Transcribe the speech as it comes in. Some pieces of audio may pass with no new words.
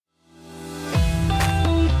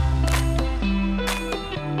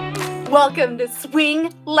Welcome to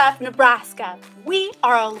Swing Left Nebraska. We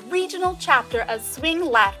are a regional chapter of Swing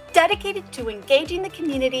Left dedicated to engaging the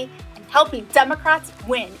community and helping Democrats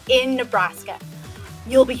win in Nebraska.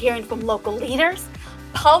 You'll be hearing from local leaders,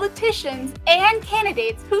 politicians, and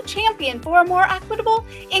candidates who champion for a more equitable,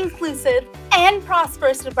 inclusive, and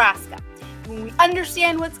prosperous Nebraska. When we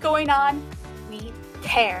understand what's going on, we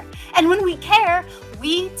care. And when we care,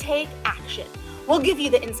 we take action. We'll give you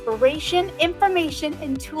the inspiration, information,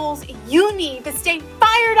 and tools you need to stay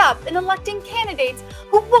fired up in electing candidates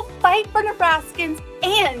who will fight for Nebraskans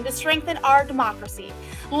and to strengthen our democracy.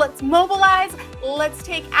 Let's mobilize, let's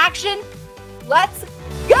take action, let's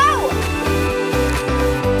go!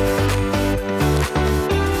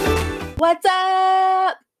 What's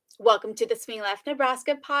up? Welcome to the Swing Left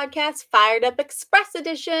Nebraska podcast, Fired Up Express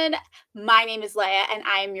Edition. My name is Leah, and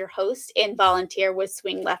I am your host and volunteer with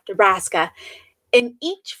Swing Left Nebraska. In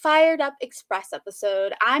each Fired Up Express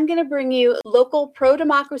episode, I'm going to bring you local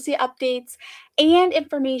pro-democracy updates and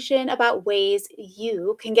information about ways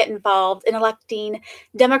you can get involved in electing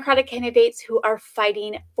Democratic candidates who are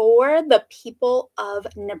fighting for the people of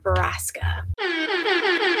Nebraska.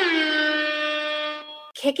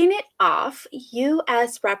 Kicking it off,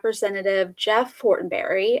 U.S. Representative Jeff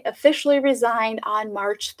Fortenberry officially resigned on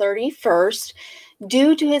March 31st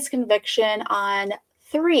due to his conviction on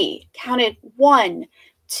three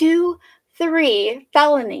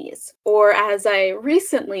felonies, or as I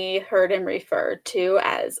recently heard him referred to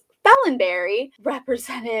as Felonberry,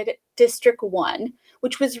 represented District 1,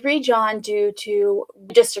 which was redrawn due to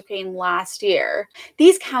redistricting last year.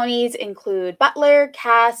 These counties include Butler,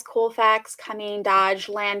 Cass, Colfax, Cumming, Dodge,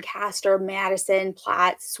 Lancaster, Madison,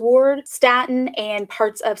 Platte, Seward, Staunton, and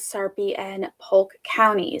parts of Sarpy and Polk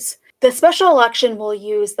counties. The special election will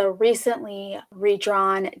use the recently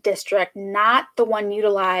redrawn district, not the one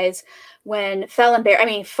utilized when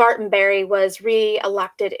Fortenberry was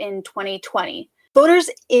re-elected in 2020. Voters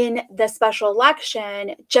in the special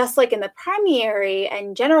election, just like in the primary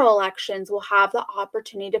and general elections, will have the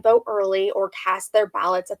opportunity to vote early or cast their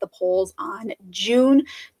ballots at the polls on June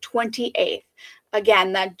 28th.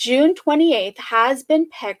 Again, that June 28th has been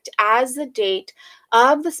picked as the date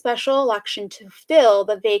of the special election to fill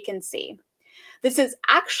the vacancy. This is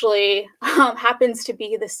actually happens to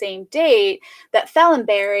be the same date that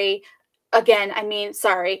Fortenberry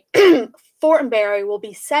will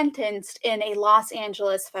be sentenced in a Los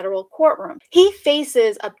Angeles federal courtroom. He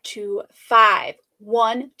faces up to 5,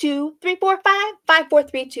 4,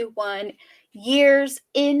 3, 2, 1 years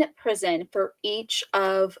in prison for each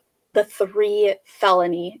of the 3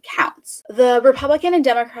 felony counts. The Republican and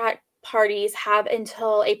Democrat parties have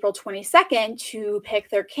until April 22nd to pick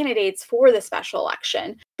their candidates for the special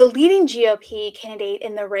election. The leading GOP candidate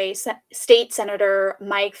in the race, State Senator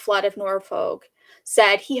Mike Flood of Norfolk,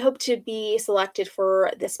 said he hoped to be selected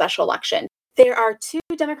for the special election. There are 2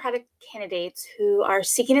 Democratic candidates who are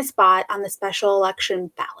seeking a spot on the special election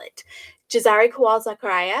ballot. Jazari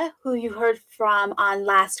Kowal-Zachariah, who you heard from on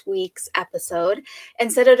last week's episode,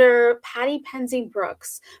 and Senator Patty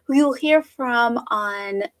Penzing-Brooks, who you'll hear from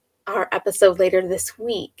on our episode later this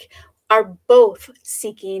week, are both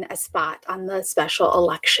seeking a spot on the special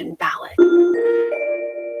election ballot.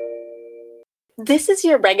 This is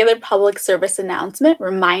your regular public service announcement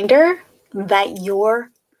reminder that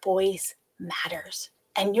your voice matters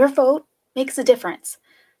and your vote makes a difference.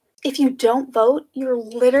 If you don't vote, you're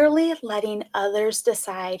literally letting others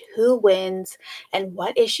decide who wins and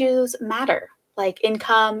what issues matter, like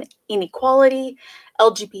income inequality,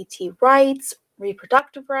 LGBT rights,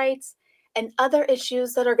 reproductive rights, and other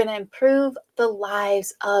issues that are going to improve the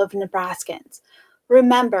lives of Nebraskans.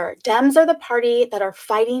 Remember, Dems are the party that are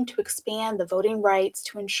fighting to expand the voting rights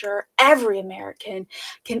to ensure every American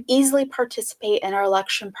can easily participate in our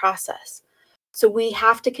election process. So we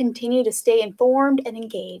have to continue to stay informed and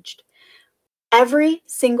engaged. Every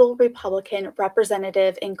single Republican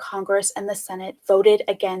representative in Congress and the Senate voted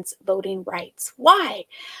against voting rights. Why?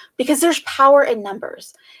 Because there's power in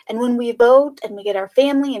numbers. And when we vote and we get our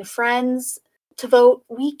family and friends to vote,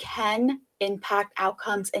 we can impact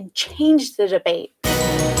outcomes and change the debate.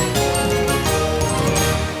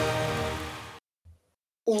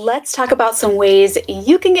 Let's talk about some ways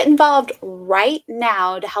you can get involved right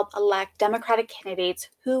now to help elect Democratic candidates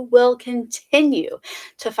who will continue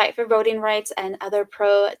to fight for voting rights and other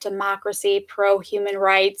pro-democracy, pro-human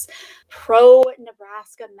rights,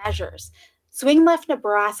 pro-Nebraska measures. Swing Left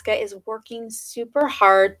Nebraska is working super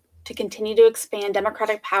hard to continue to expand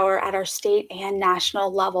Democratic power at our state and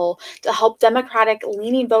national level to help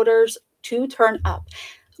Democratic-leaning voters to turn up.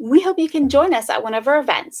 We hope you can join us at one of our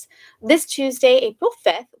events. This Tuesday, April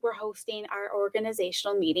 5th, we're hosting our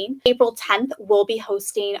organizational meeting. April 10th, we'll be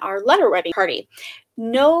hosting our letter writing party.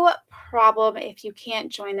 No problem if you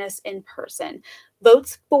can't join us in person.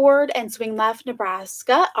 Votes Board and Swing Left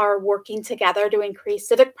Nebraska are working together to increase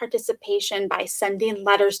civic participation by sending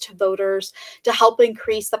letters to voters to help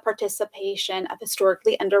increase the participation of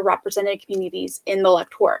historically underrepresented communities in the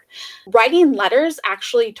electorate. Writing letters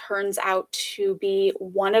actually turns out to be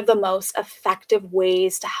one of the most effective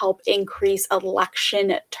ways to help increase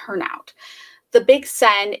election turnout. The Big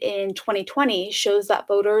Send in 2020 shows that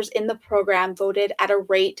voters in the program voted at a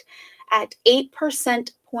rate at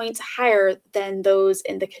 8% points higher than those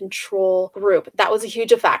in the control group. That was a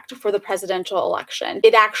huge effect for the presidential election.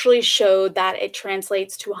 It actually showed that it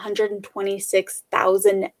translates to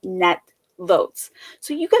 126,000 net votes.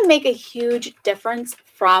 So you can make a huge difference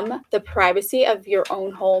from the privacy of your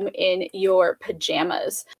own home in your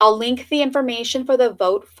pajamas. I'll link the information for the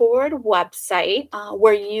Vote Forward website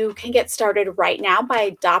where you can get started right now by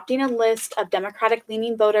adopting a list of Democratic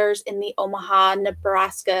leaning voters in the Omaha,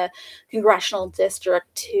 Nebraska Congressional District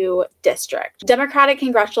 2 district. Democratic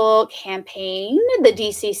Congressional Campaign, the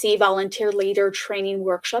DCC Volunteer Leader Training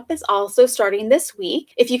Workshop is also starting this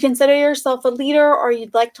week. If you consider yourself a leader or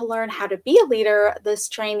you'd like to learn how to be a leader, this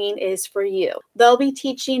training is for you. They'll be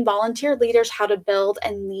teaching volunteer leaders how to build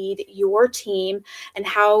and lead your team and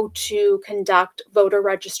how to conduct voter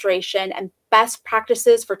registration and best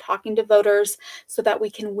practices for talking to voters so that we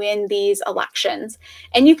can win these elections.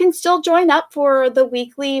 And you can still join up for the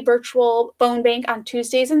weekly virtual phone bank on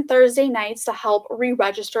Tuesdays and Thursday nights to help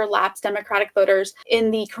re-register lapsed Democratic voters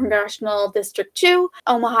in the Congressional District 2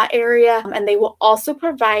 Omaha area. And they will also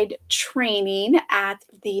provide training at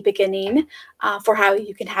the beginning for how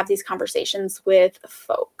you can have these conversations with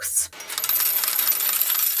folks.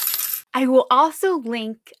 I will also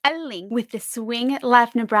link a link with the Swing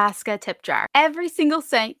Left Nebraska tip jar. Every single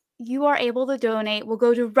cent you are able to donate will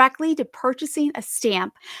go directly to purchasing a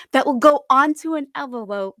stamp that will go onto an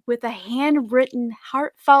envelope with a handwritten,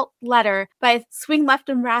 heartfelt letter by a Swing Left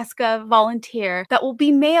Nebraska volunteer that will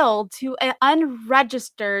be mailed to an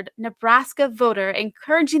unregistered Nebraska voter,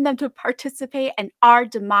 encouraging them to participate in our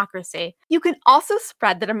democracy. You can also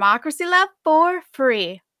spread the democracy love for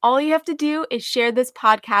free. All you have to do is share this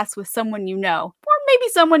podcast with someone you know, or maybe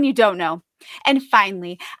someone you don't know. And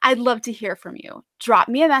finally, I'd love to hear from you. Drop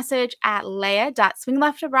me a message at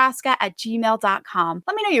leah.swingleftnebraska@gmail.com.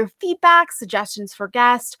 Let me know your feedback, suggestions for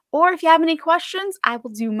guests, or if you have any questions, I will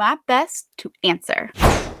do my best to answer.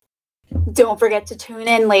 Don't forget to tune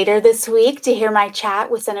in later this week to hear my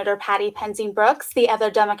chat with Senator Patty Penzing Brooks, the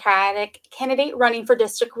other Democratic candidate running for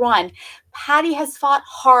District 1. Patty has fought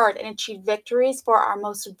hard and achieved victories for our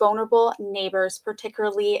most vulnerable neighbors,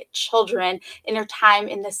 particularly children, in her time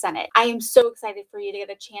in the Senate. I am so excited for you to get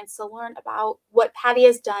a chance to learn about what Patty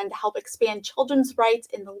has done to help expand children's rights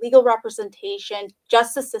in the legal representation,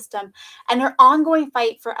 justice system, and her ongoing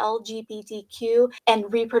fight for LGBTQ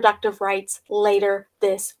and reproductive rights later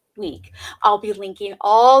this week. I'll be linking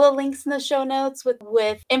all the links in the show notes with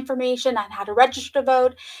information on how to register to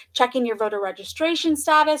vote, checking your voter registration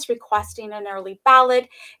status, requesting an early ballot,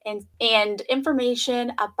 and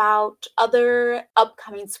information about other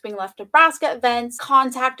upcoming Swing Left Nebraska events,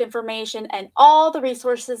 contact information, and all the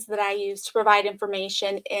resources that I use to provide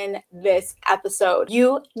information in this episode.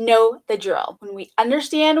 You know the drill. When we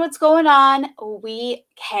understand what's going on, we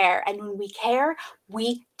care. And when we care,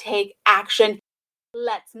 we take action.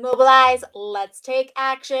 Let's mobilize, let's take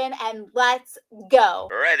action, and let's go.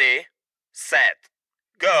 Ready, set,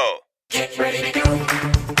 go. Get ready to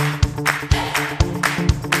go.